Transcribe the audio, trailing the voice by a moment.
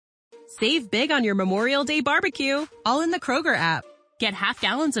Save big on your Memorial Day barbecue, all in the Kroger app. Get half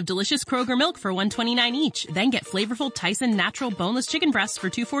gallons of delicious Kroger milk for $1.29 each. Then get flavorful Tyson natural boneless chicken breasts for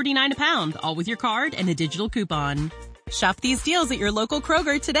 $2.49 a pound, all with your card and a digital coupon. Shop these deals at your local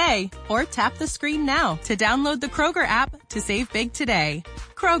Kroger today, or tap the screen now to download the Kroger app to save big today.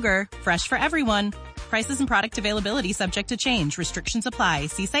 Kroger, fresh for everyone. Prices and product availability subject to change. Restrictions apply.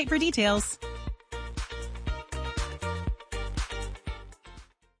 See site for details.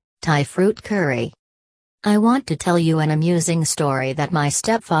 Thai fruit curry. I want to tell you an amusing story that my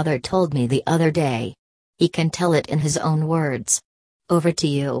stepfather told me the other day. He can tell it in his own words. Over to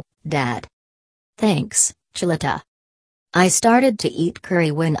you, Dad. Thanks, Chalita. I started to eat curry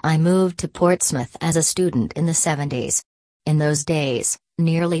when I moved to Portsmouth as a student in the 70s. In those days,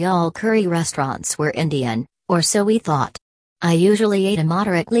 nearly all curry restaurants were Indian, or so we thought. I usually ate a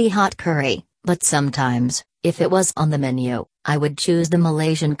moderately hot curry, but sometimes, if it was on the menu, I would choose the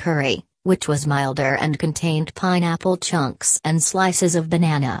Malaysian curry, which was milder and contained pineapple chunks and slices of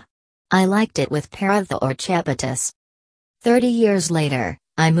banana. I liked it with paratha or chapatis. 30 years later,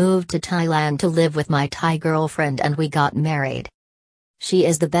 I moved to Thailand to live with my Thai girlfriend and we got married. She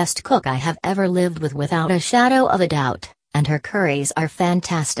is the best cook I have ever lived with without a shadow of a doubt, and her curries are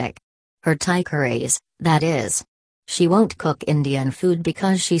fantastic. Her Thai curries, that is. She won't cook Indian food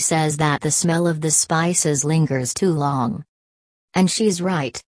because she says that the smell of the spices lingers too long. And she's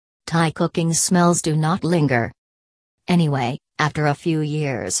right. Thai cooking smells do not linger. Anyway, after a few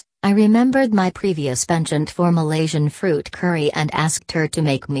years, I remembered my previous penchant for Malaysian fruit curry and asked her to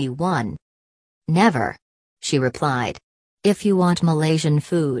make me one. Never. She replied. If you want Malaysian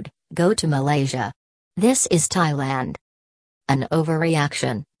food, go to Malaysia. This is Thailand. An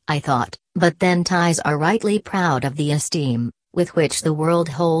overreaction, I thought, but then Thais are rightly proud of the esteem with which the world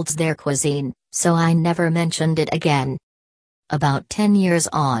holds their cuisine, so I never mentioned it again. About 10 years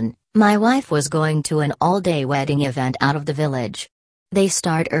on, my wife was going to an all-day wedding event out of the village. They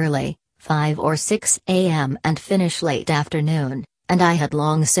start early, 5 or 6 a.m. and finish late afternoon, and I had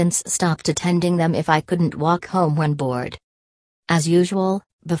long since stopped attending them if I couldn't walk home when bored. As usual,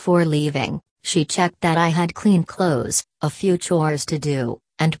 before leaving, she checked that I had clean clothes, a few chores to do,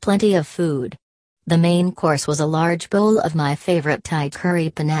 and plenty of food. The main course was a large bowl of my favorite Thai curry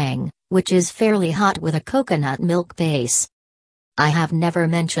Penang, which is fairly hot with a coconut milk base. I have never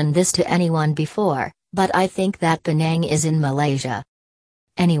mentioned this to anyone before, but I think that Penang is in Malaysia.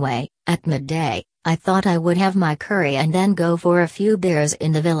 Anyway, at midday, I thought I would have my curry and then go for a few beers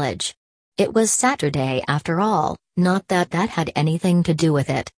in the village. It was Saturday after all, not that that had anything to do with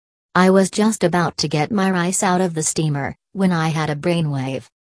it. I was just about to get my rice out of the steamer, when I had a brainwave.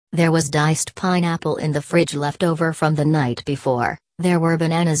 There was diced pineapple in the fridge left over from the night before, there were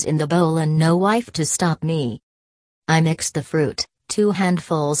bananas in the bowl and no wife to stop me. I mixed the fruit, 2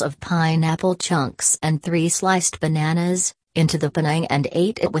 handfuls of pineapple chunks and 3 sliced bananas, into the Penang and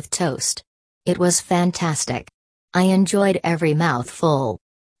ate it with toast. It was fantastic. I enjoyed every mouthful.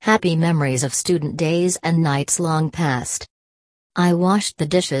 Happy memories of student days and nights long past. I washed the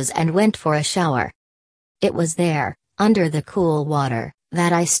dishes and went for a shower. It was there, under the cool water,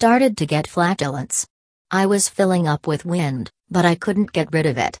 that I started to get flatulence. I was filling up with wind, but I couldn't get rid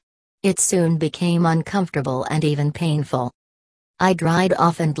of it. It soon became uncomfortable and even painful. I dried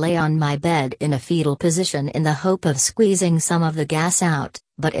off and lay on my bed in a fetal position in the hope of squeezing some of the gas out,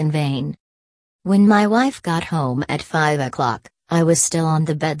 but in vain. When my wife got home at 5 o'clock, I was still on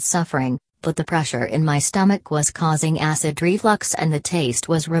the bed suffering, but the pressure in my stomach was causing acid reflux and the taste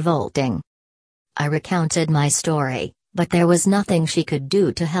was revolting. I recounted my story, but there was nothing she could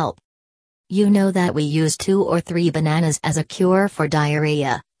do to help. You know that we use 2 or 3 bananas as a cure for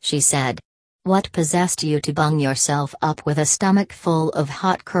diarrhea, she said. What possessed you to bung yourself up with a stomach full of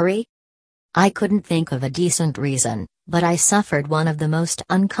hot curry? I couldn't think of a decent reason, but I suffered one of the most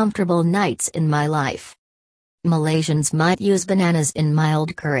uncomfortable nights in my life. Malaysians might use bananas in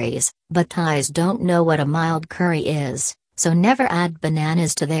mild curries, but Thais don't know what a mild curry is, so never add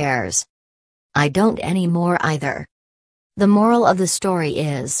bananas to theirs. I don't anymore either. The moral of the story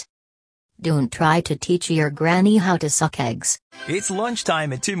is: don't try to teach your granny how to suck eggs. It's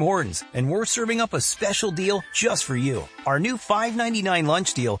lunchtime at Tim Hortons, and we're serving up a special deal just for you. Our new $5.99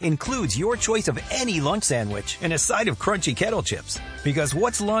 lunch deal includes your choice of any lunch sandwich and a side of crunchy kettle chips. Because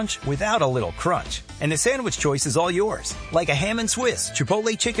what's lunch without a little crunch? And the sandwich choice is all yours, like a ham and Swiss,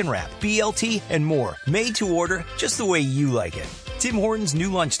 Chipotle chicken wrap, BLT, and more, made to order just the way you like it. Tim Hortons'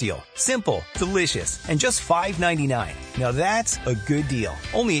 new lunch deal. Simple, delicious, and just $5.99. Now that's a good deal.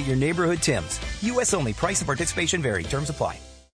 Only at your neighborhood Tim's. U.S. only. Price and participation vary. Terms apply.